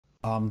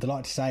I'm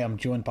delighted to say I'm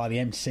joined by the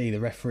MC, the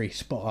referee,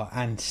 spotter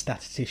and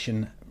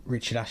statistician,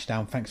 Richard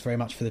Ashdown. Thanks very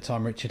much for the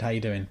time, Richard. How are you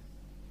doing?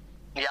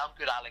 Yeah, I'm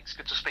good, Alex.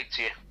 Good to speak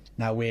to you.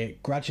 Now, we're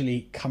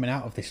gradually coming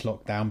out of this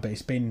lockdown, but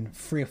it's been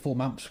 3 or 4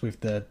 months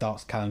with the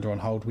darts calendar on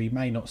hold. We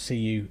may not see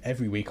you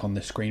every week on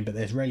the screen, but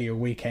there's rarely a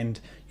weekend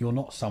you're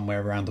not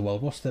somewhere around the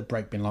world. What's the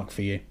break been like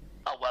for you?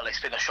 Oh, well,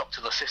 it's been a shock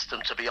to the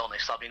system, to be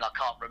honest. I mean, I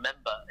can't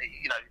remember.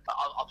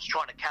 I was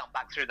trying to count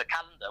back through the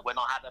calendar when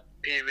I had a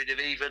period of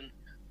even,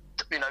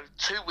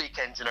 2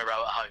 weekends in a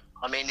row at home.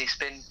 I mean, it's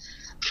been,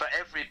 for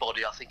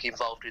everybody, I think,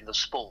 involved in the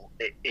sport,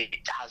 it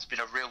has been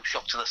a real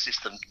shock to the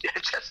system,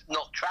 just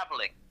not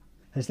travelling.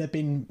 Has there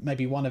been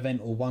maybe one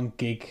event or one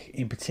gig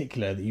in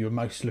particular that you were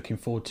most looking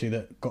forward to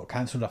that got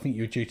cancelled? I think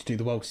you were due to do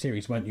the World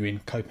Series, weren't you, in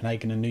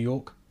Copenhagen and New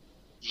York?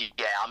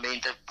 Yeah, I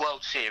mean, the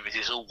World Series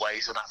is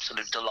always an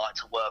absolute delight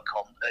to work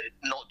on,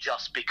 not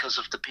just because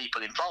of the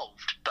people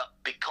involved, but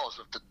because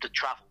of the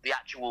travel. The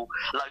actual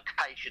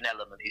location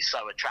element is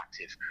so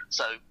attractive.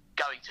 So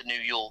going to New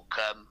York,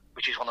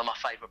 which is one of my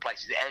favourite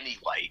places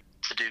anyway,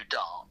 to do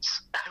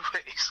darts,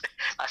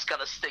 that's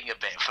going to sting a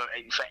bit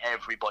for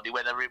everybody,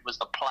 whether it was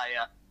a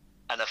player,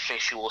 an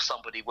official, or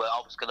somebody where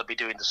I was going to be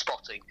doing the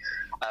spotting.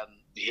 That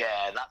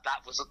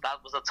was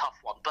a tough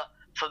one. But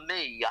for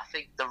me, I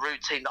think the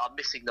routine that I'm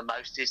missing the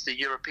most is the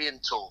European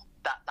tour.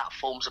 That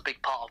forms a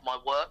big part of my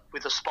work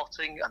with the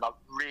spotting, and I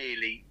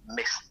really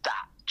missed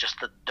that. Just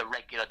the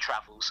regular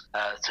travels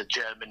to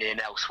Germany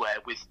and elsewhere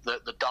with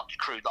the Dutch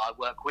crew that I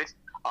work with.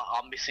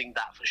 I'm missing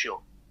that for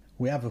sure.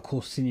 We have, of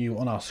course, seen you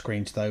on our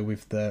screens, though,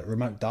 with the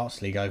Remote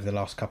Darts League over the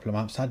last couple of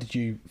months. How did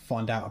you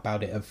find out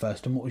about it at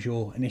first, and what was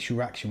your initial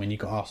reaction when you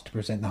got asked to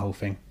present the whole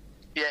thing?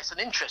 Yeah, it's an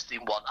interesting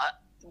one.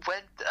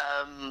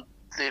 When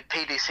the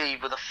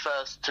PDC were the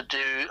first to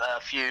do a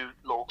few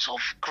lots of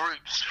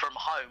groups from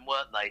home,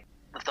 weren't they?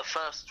 The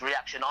first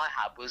reaction I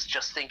had was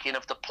just thinking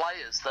of the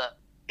players, that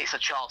it's a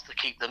chance to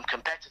keep them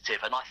competitive,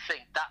 and I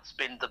think that's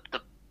been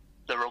the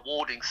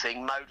rewarding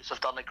thing. Modus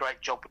have done a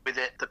great job with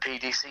it, the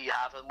PDC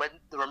have, and when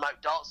the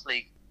Remote Darts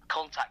League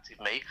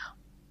contacted me,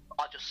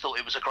 I just thought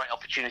it was a great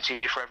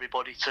opportunity for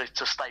everybody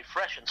to stay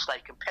fresh and stay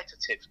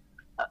competitive,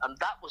 and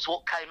that was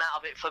what came out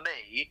of it for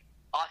me.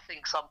 I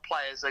think some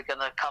players are going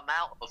to come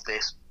out of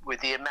this with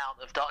the amount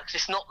of darts.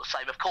 It's not the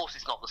same, of course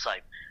it's not the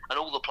same, and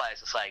all the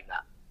players are saying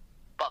that,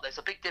 but there's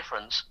a big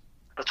difference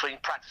between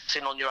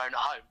practicing on your own at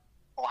home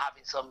or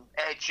having some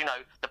edge,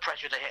 the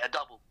pressure to hit a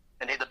double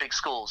and hit the big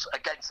scores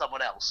against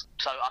someone else.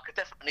 So I could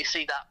definitely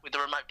see that with the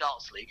Remote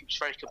Darts League. It's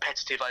very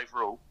competitive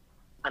overall,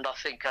 and I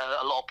think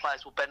a lot of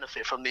players will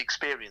benefit from the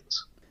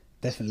experience.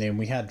 Definitely, and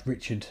we had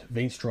Richard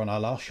Veenstra on our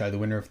last show, the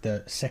winner of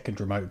the second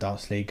Remote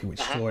Darts League, which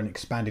saw an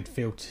expanded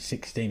field to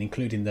 16,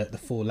 including the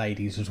 4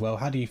 ladies as well.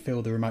 How do you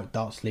feel the Remote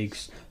Darts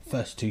League's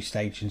first 2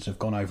 stages have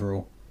gone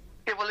overall?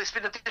 Yeah, well, it's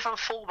been a different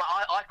format.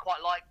 I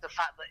quite like the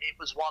fact that it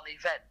was one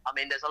event. I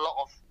mean, there's a lot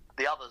of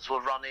the others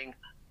were running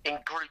in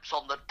groups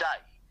on the day.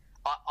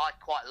 I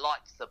quite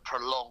liked the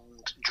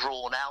prolonged,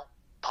 drawn-out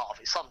part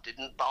of it. Some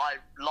didn't, but I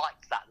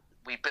liked that.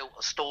 We built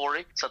a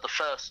story. So the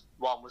first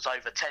one was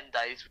over 10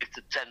 days with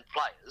the 10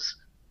 players.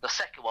 The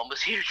second one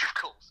was huge, of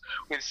course,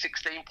 with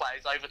 16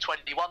 players over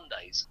 21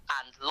 days.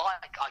 And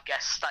like, I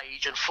guess,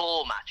 stage and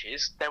floor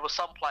matches, there were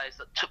some players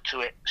that took to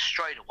it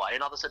straight away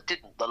and others that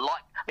didn't.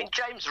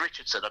 James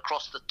Richardson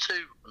across the 2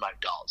 Remote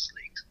Darts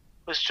Leagues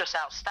was just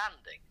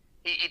outstanding.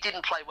 He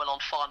didn't play well on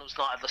finals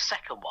night of the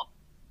second one,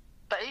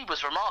 but he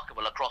was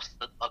remarkable across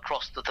the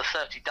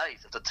 30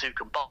 days of the 2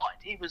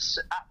 combined. He was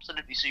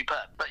absolutely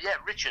superb. But yeah,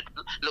 Richard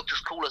looked as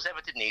cool as ever,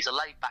 didn't he? He's a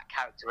laid-back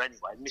character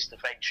anyway. Mr.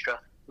 Veenstra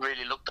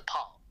really looked the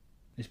part.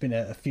 It's been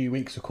a few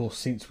weeks, of course,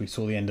 since we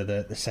saw the end of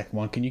the second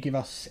one. Can you give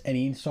us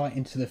any insight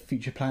into the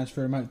future plans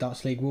for Remote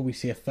Darts League? Will we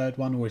see a third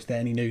one, or is there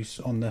any news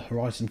on the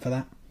horizon for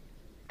that?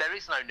 There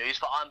is no news,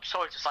 but I'm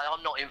sorry to say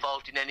I'm not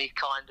involved in any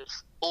kind of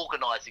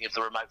organising of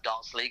the Remote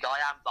Darts League. I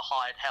am the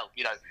hired help.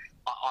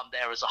 I'm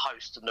there as a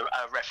host and a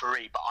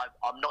referee, but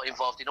I'm not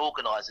involved in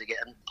organising it,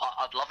 and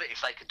I'd love it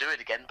if they could do it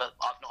again, but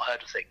I've not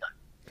heard a thing, though.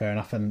 Fair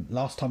enough. And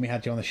last time we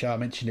had you on the show, I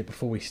mentioned it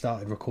before we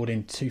started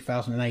recording,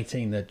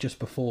 2018, that just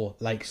before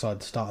Lakeside,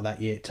 the start of that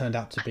year, it turned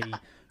out to be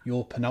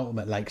your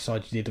penultimate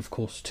Lakeside. You did, of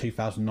course,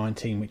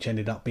 2019, which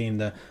ended up being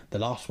the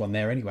last one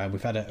there anyway. And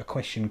we've had a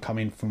question come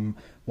in from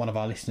one of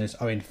our listeners,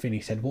 Owen Finney,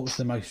 said, what was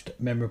the most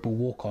memorable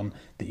walk-on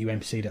that you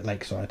emceed at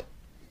Lakeside?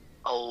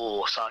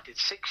 Oh, so I did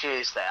 6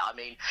 years there. I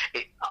mean,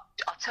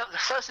 I'll tell you, the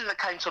first thing that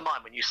came to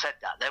mind when you said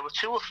that, there were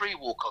 2 or 3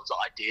 walk-ons that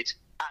I did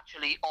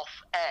actually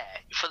off air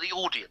for the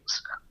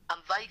audience,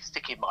 and they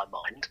stick in my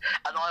mind,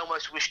 and I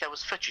almost wish there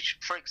was footage.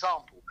 For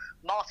example,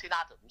 Martin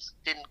Adams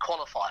didn't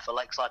qualify for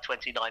Lakeside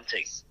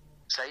 2019,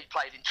 so he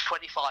played in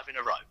 25 in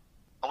a row,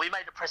 and we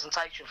made a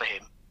presentation for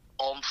him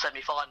on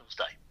semi-finals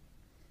day.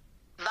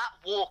 That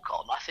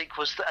walk-on, I think,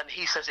 and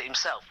he says it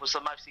himself, was the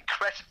most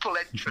incredible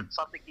entrance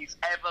I think he's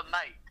ever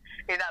made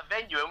in that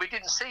venue, and we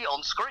didn't see it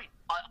on screen.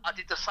 I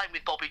did the same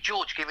with Bobby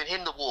George, giving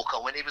him the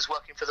walk-on when he was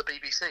working for the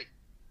BBC.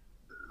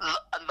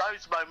 and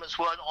those moments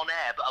weren't on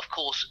air, but of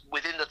course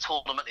within the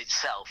tournament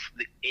itself,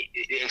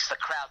 it's the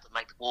crowd that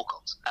make the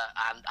walk-ons,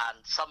 and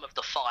some of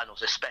the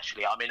finals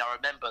especially. I mean, I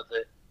remember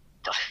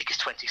I think it's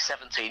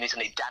 2017,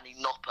 isn't it? Danny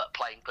Noppert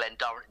playing Glenn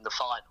Durrant in the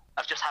final.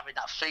 Of just having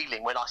that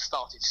feeling when I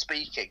started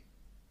speaking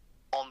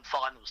on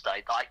finals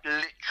day that I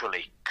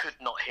literally could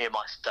not hear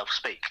myself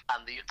speak,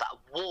 and that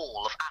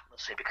wall of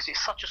atmosphere, because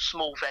it's such a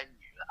small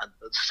venue and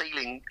the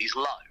ceiling is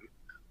low,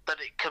 that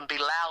it can be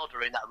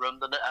louder in that room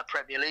than at a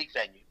Premier League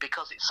venue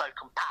because it's so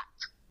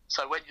compact.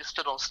 So when you're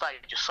stood on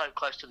stage, you're so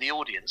close to the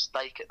audience,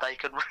 they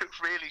can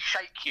really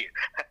shake you.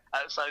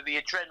 So the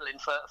adrenaline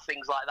for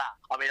things like that.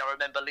 I mean, I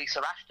remember Lisa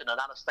Ashton and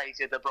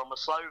Anastasia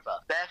Dobromoslova,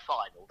 their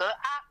final. The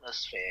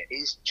atmosphere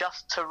is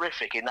just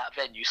terrific in that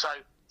venue. So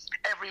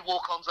every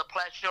walk-on's a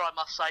pleasure, I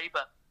must say,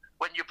 but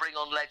when you bring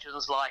on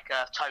legends like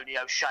Tony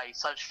O'Shea,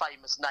 such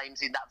famous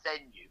names in that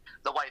venue,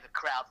 the way the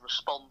crowd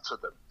respond to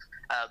them,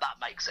 that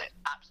makes it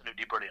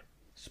absolutely brilliant.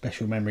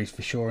 Special memories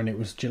for sure. And it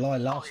was July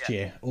last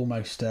year,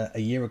 almost a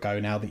year ago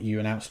now, that you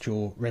announced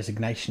your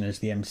resignation as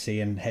the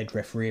MC and head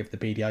referee of the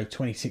BDO.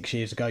 26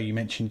 years ago, you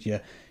mentioned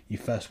you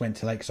first went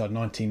to Lakeside in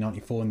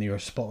 1994 and you were a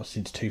spotter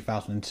since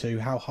 2002.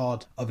 How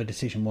hard of a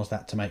decision was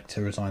that to make,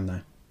 to resign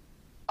though?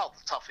 Oh,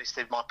 the toughest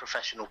in my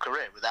professional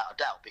career, without a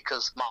doubt,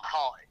 because my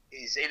heart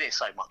is in it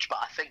so much. But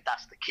I think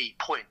that's the key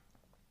point,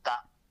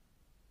 that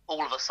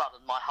all of a sudden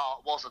my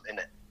heart wasn't in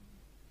it.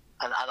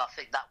 And I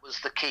think that was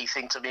the key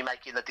thing to me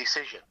making the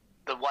decision.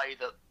 The way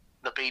that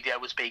the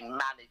BDO was being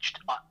managed,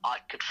 I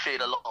could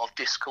feel a lot of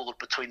discord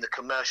between the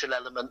commercial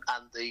element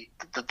and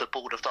the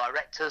board of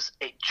directors.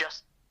 It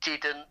just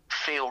didn't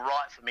feel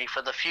right for me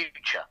for the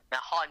future. Now,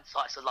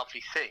 hindsight's a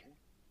lovely thing,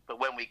 but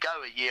when we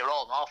go a year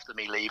on after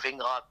me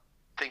leaving, I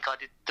think I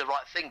did the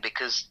right thing,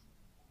 because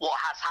what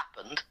has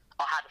happened,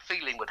 I had a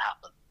feeling would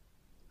happen.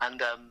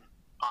 And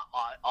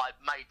I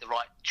made the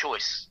right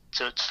choice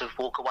to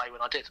walk away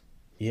when I did.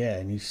 Yeah,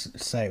 and you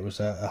say it was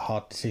a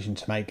hard decision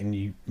to make, and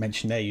you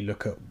mentioned there you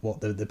look at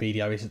what the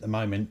BDO is at the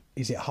moment.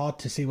 Is it hard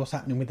to see what's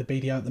happening with the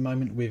BDO at the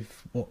moment,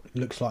 with what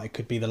looks like it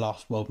could be the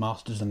last World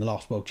Masters and the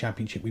last World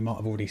Championship? We might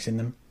have already seen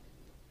them.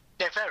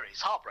 Yeah, very.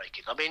 It's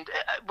heartbreaking. I mean,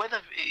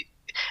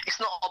 it's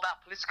not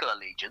about political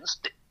allegiance.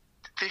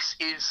 This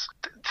is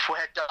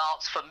where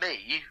darts, for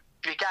me,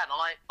 began.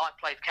 I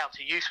played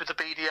county youth with the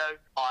BDO.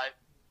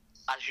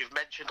 As you've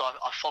mentioned,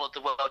 I followed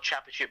the World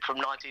Championship from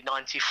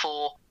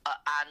 1994,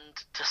 and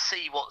to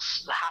see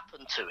what's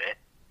happened to it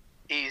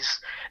is,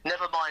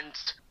 never mind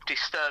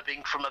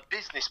disturbing from a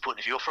business point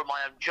of view or from my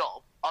own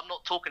job. I'm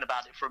not talking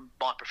about it from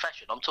my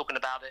profession. I'm talking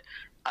about it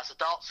as a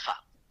darts fan.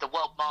 The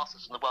World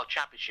Masters and the World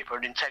Championship are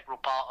an integral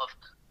part of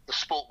the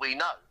sport we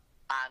know,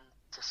 and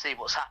to see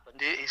what's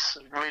happened is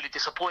really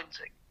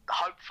disappointing.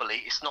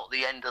 Hopefully it's not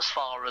the end as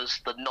far as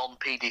the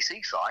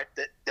non-PDC side,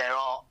 that there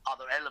are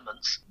other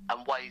elements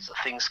and ways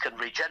that things can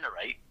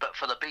regenerate, but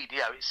for the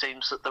BDO it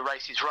seems that the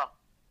race is run.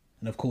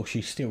 And of course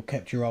you still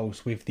kept your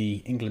roles with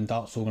the England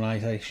Darts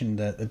Organisation,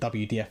 the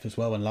WDF as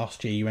well, and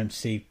last year you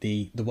emceed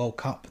the World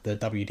Cup, the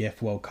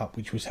WDF World Cup,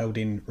 which was held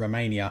in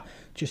Romania.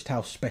 Just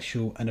how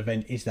special an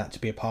event is that to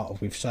be a part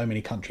of, with so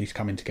many countries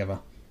coming together?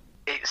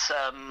 It's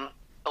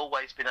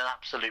always been an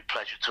absolute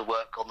pleasure to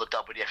work on the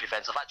WDF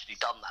events. I've actually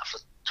done that for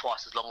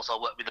twice as long as I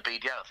worked with the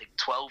BDO. I think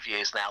 12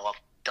 years now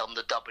I've done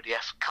the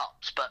WDF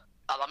Cups. But,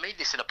 and I mean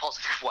this in a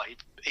positive way,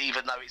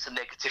 even though it's a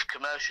negative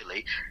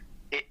commercially,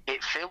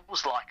 it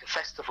feels like a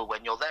festival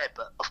when you're there.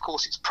 But of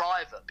course it's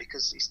private,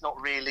 because it's not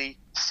really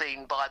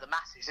seen by the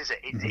masses, is it?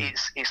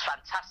 It's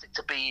fantastic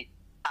to be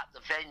at the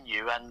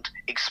venue and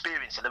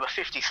experience it. There were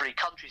 53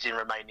 countries in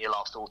Romania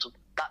last autumn.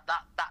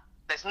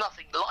 There's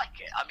nothing like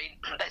it. I mean,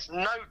 there's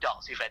no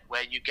darts event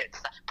where you get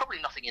to that.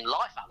 Probably nothing in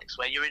life, Alex,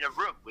 where you're in a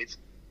room with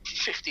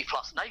 50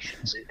 plus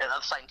nations at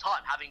the same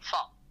time having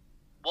fun,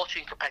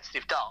 watching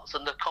competitive darts,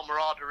 and the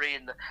camaraderie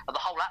and the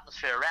whole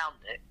atmosphere around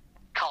it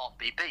can't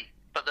be beat.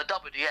 But the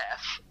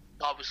WDF,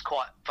 I was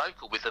quite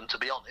vocal with them, to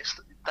be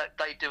honest.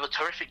 They do a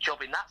terrific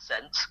job in that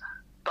sense,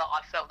 but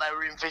I felt they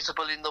were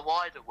invisible in the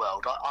wider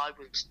world. I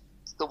was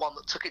the one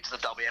that took it to the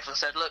WDF and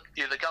said, look,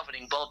 you're the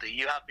governing body,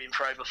 you have been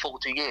for over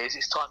 40 years,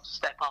 it's time to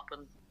step up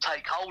and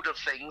take hold of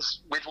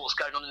things with what's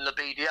going on in the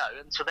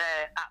BDO. And to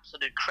their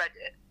absolute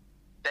credit,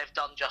 they've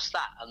done just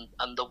that.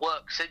 And the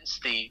work since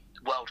the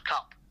World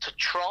Cup to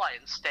try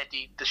and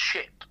steady the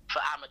ship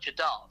for amateur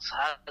darts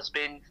has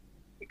been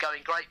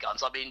going great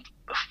guns. I mean,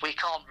 we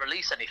can't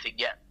release anything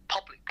yet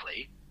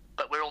publicly,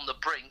 but we're on the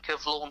brink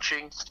of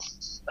launching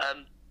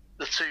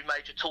the two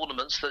major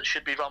tournaments that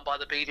should be run by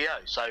the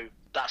BDO. So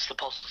that's the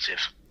positive.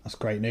 That's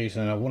great news,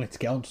 and I wanted to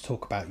get on to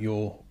talk about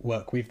your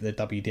work with the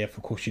WDF.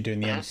 Of course, you're doing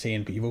the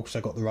MCing, but you've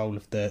also got the role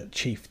of the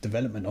Chief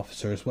Development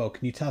Officer as well.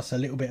 Can you tell us a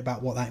little bit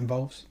about what that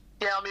involves?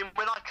 Yeah, I mean,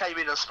 when I came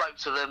in and spoke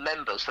to the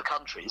members, the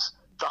countries,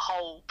 the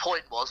whole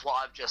point was what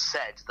I've just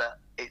said, that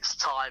it's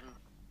time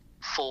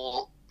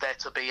for there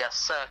to be a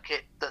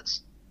circuit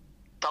that's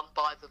done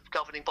by the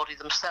governing body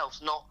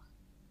themselves, not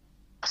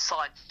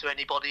assigned to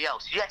anybody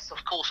else. Yes,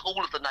 of course,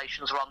 all of the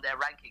nations run their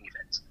ranking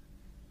events,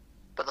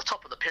 but the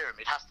top of the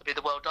pyramid has to be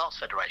the World Darts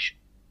Federation.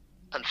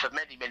 And for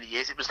many, many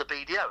years, it was the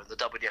BDO, and the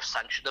WDF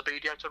sanctioned the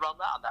BDO to run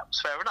that, and that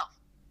was fair enough.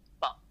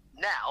 But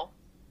now,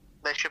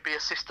 there should be a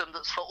system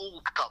that's for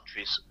all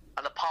countries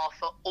and a path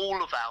for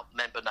all of our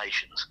member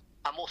nations.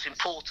 And what's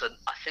important,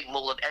 I think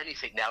more than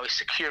anything now, is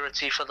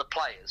security for the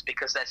players,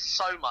 because there's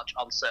so much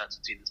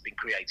uncertainty that's been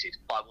created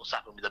by what's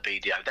happened with the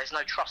BDO. There's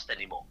no trust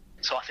anymore.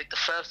 So I think the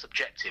first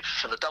objective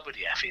for the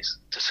WDF is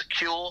to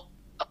secure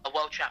a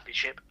World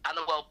Championship and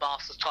a World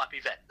Masters type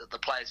event that the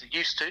players are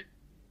used to,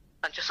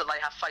 and just that they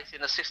have faith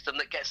in a system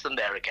that gets them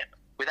there again,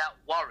 without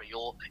worry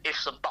or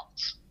ifs and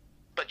buts,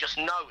 but just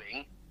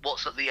knowing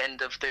what's at the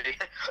end of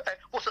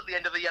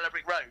the yellow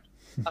brick road.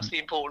 That's the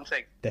important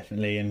thing.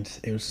 Definitely. And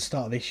it was the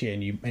start of this year,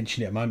 and you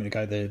mentioned it a moment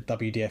ago, the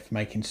WDF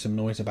making some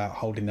noise about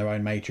holding their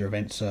own major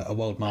events, a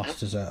World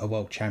Masters, a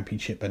World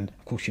Championship, and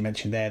of course you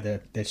mentioned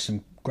there's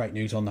some great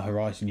news on the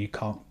horizon. You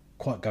can't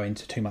quite go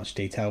into too much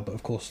detail, but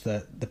of course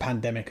the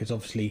pandemic has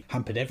obviously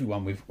hampered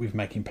everyone with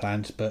making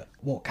plans. But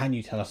what can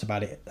you tell us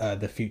about it,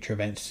 the future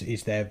events?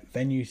 Is there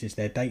venues, is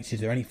there dates, is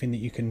there anything that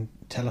you can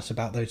tell us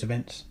about those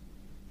events?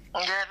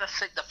 Yeah,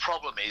 the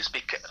problem is,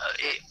 because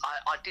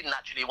I didn't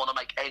actually want to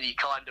make any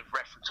kind of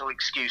reference or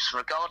excuse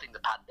regarding the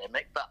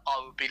pandemic, but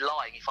I would be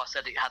lying if I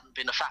said it hadn't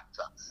been a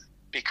factor,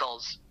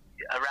 because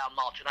around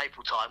March and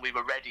April time we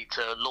were ready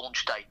to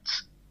launch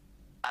dates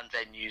and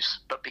venues,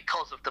 but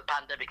because of the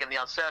pandemic and the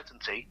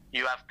uncertainty,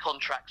 you have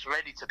contracts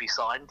ready to be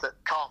signed that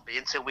can't be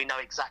until we know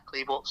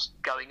exactly what's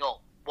going on.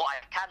 What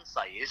I can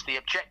say is the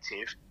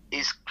objective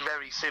is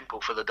very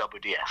simple for the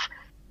WDF.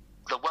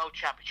 The World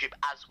Championship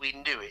as we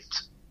knew it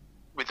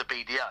with the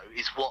BDO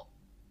is what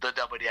the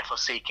WDF are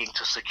seeking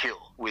to secure,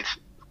 with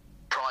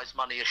prize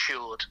money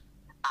assured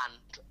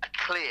and a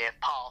clear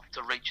path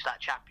to reach that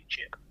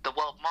championship. The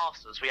World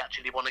Masters, we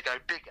actually want to go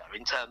bigger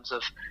in terms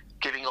of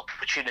giving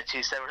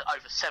opportunities. There are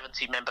over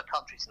 70 member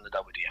countries in the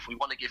WDF. We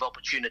want to give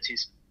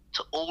opportunities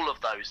to all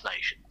of those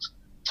nations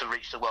to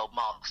reach the World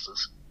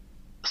Masters,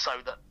 so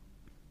that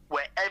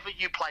wherever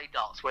you play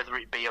darts, whether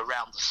it be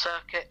around the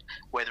circuit,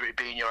 whether it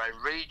be in your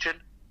own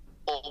region,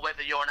 or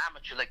whether you're an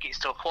amateur that gets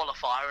to a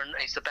qualifier and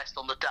is the best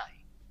on the day,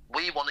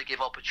 we want to give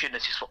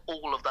opportunities for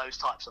all of those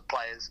types of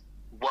players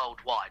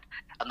worldwide.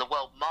 And the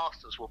World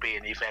Masters will be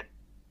an event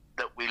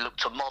that we look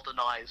to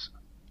modernise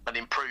and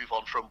improve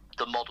on from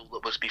the model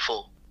that was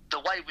before. The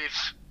way we've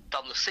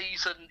done the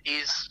season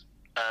is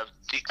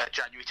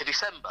January to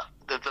December.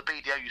 The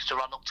BDO used to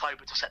run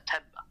October to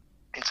September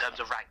in terms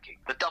of ranking.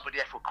 The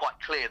WDF were quite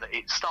clear that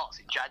it starts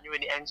in January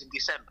and it ends in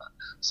December.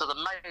 So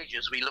the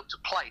majors we look to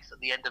place at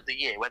the end of the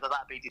year, whether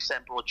that be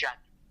December or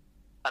January.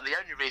 And the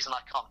only reason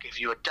I can't give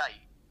you a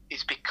date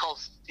is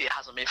because it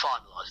hasn't been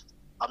finalised.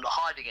 I'm not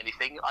hiding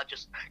anything. I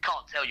just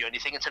can't tell you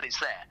anything until it's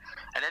there.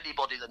 And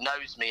anybody that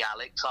knows me,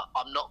 Alex,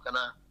 I'm not going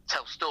to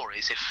tell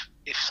stories.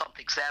 If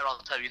something's there, I'll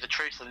tell you the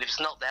truth. And if it's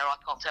not there, I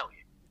can't tell you.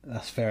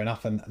 That's fair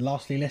enough. And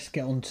lastly, let's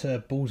get on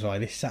to Bullseye.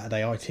 This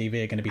Saturday,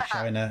 ITV are going to be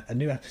showing a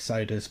new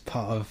episode as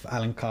part of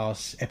Alan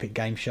Carr's Epic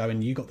Game Show,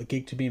 and you got the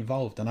gig to be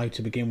involved. I know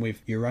to begin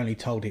with, you were only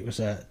told it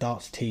was a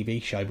darts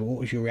TV show, but what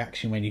was your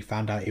reaction when you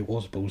found out it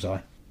was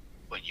Bullseye?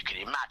 Well, you can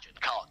imagine,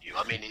 can't you?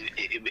 I mean,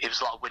 it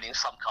was like winning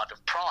some kind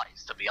of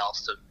prize to be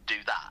asked to do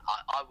that.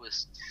 I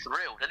was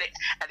thrilled, and it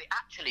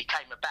actually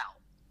came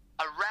about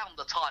around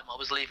the time I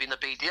was leaving the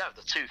BDO.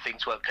 The two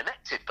things weren't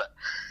connected, but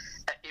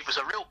it was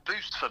a real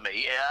boost for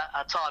me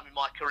at a time in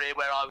my career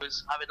where I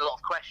was having a lot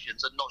of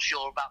questions and not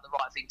sure about the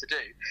right thing to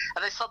do.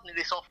 And then suddenly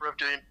this offer of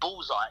doing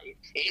Bullseye,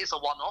 it is a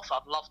one-off.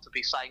 I'd love to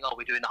be saying,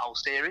 we're doing the whole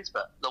series,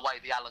 but the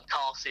way the Alan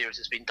Carr series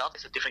has been done,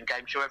 it's a different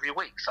game show every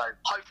week. So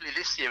hopefully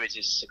this series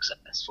is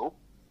successful,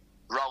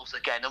 rolls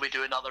again, and we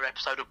do another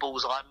episode of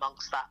Bullseye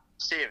amongst that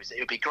series. It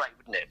would be great,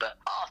 wouldn't it? But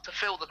to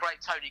fill the great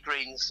Tony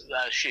Green's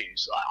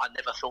shoes, I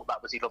never thought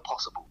that was even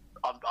possible.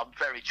 I'm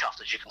very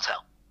chuffed, as you can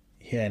tell.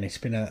 Yeah, and it's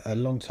been a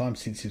long time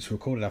since it's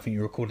recorded. I think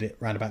you recorded it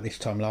around about this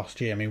time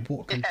last year. I mean,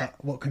 what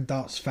can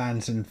darts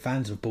fans and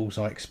fans of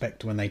Bullseye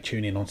expect when they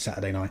tune in on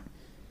Saturday night?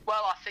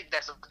 Well, I think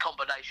there's a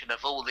combination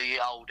of all the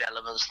old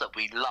elements that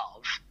we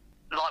love.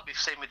 Like we've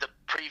seen with the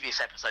previous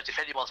episodes, if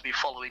anyone's been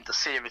following the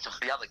series of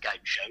the other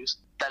game shows,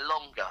 they're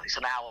longer. It's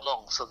an hour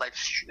long, so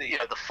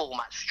the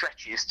format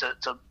stretches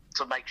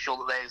to make sure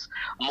that there's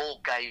more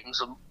games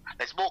and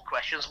there's more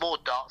questions, more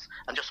darts,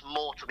 and just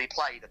more to be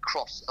played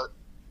across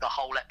the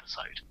whole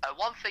episode.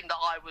 One thing that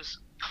I was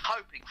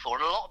hoping for,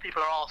 and a lot of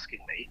people are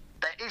asking me,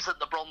 there isn't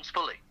the bronze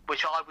bully,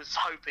 which I was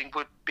hoping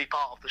would be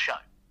part of the show,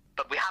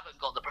 but we haven't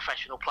got the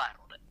professional player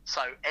on it.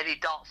 So any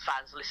darts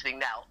fans listening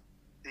now,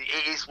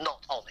 it is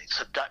not on it,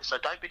 so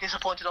don't be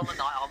disappointed on the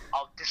night.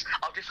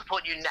 I'll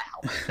disappoint you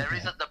now. There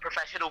isn't the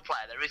professional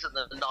player. There isn't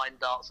the 9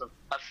 darts of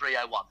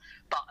 301.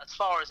 But as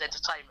far as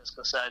entertainment is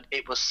concerned,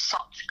 it was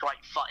such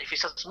great fun. If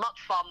it's as much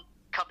fun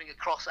coming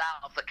across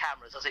out of the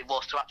cameras as it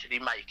was to actually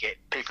make it,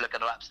 people are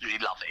going to absolutely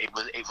love it.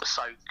 It was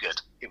so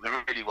good. It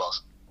really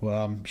was.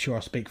 Well, I'm sure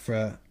I speak for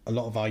a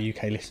lot of our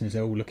UK listeners.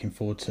 They're all looking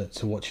forward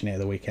to watching it at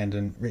the weekend.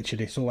 And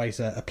Richard, it's always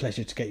a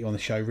pleasure to get you on the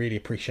show. Really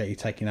appreciate you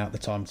taking out the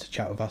time to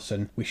chat with us,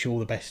 and wish you all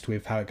the best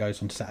with how it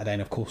goes on Saturday,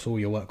 and of course all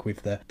your work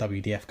with the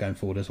WDF going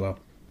forward as well.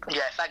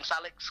 Yeah, thanks,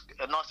 Alex.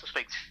 Nice to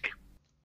speak to you.